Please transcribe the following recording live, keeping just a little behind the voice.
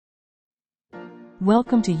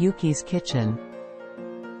Welcome to Yuki's Kitchen.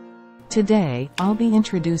 Today, I'll be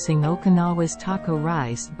introducing Okinawa's taco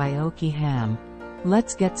rice by Okiham.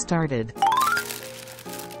 Let's get started.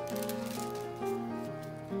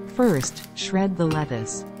 First, shred the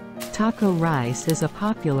lettuce. Taco rice is a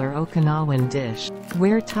popular Okinawan dish,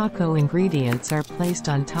 where taco ingredients are placed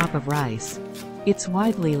on top of rice. It's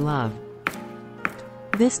widely loved.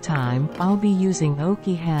 This time, I'll be using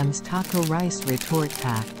Okiham's taco rice retort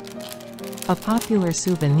pack, a popular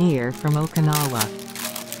souvenir from Okinawa.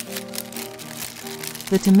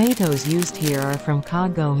 The tomatoes used here are from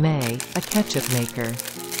Kagome, a ketchup maker.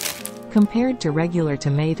 Compared to regular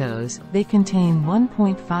tomatoes, they contain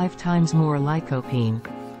 1.5 times more lycopene.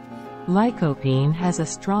 Lycopene has a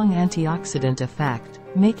strong antioxidant effect,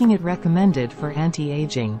 making it recommended for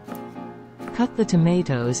anti-aging. Cut the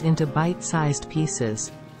tomatoes into bite-sized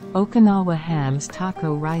pieces. Okinawa Ham's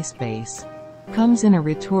taco rice base comes in a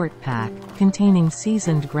retort pack, containing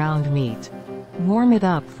seasoned ground meat. Warm it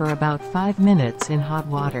up for about 5 minutes in hot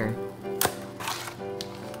water.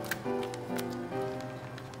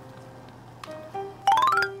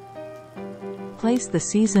 Place the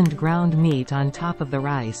seasoned ground meat on top of the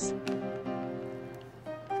rice.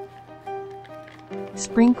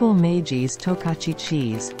 Sprinkle Meiji's Tokachi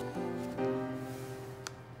cheese.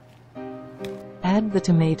 Add the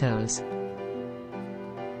tomatoes.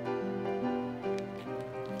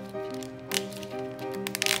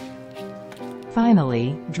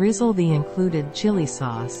 Finally, drizzle the included chili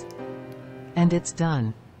sauce. And it's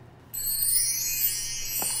done.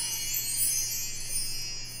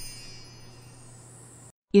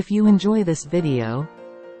 If you enjoy this video,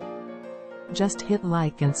 just hit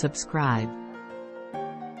like and subscribe.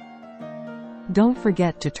 Don't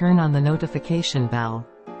forget to turn on the notification bell.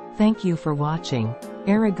 Thank you for watching.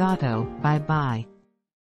 Arigato, bye bye.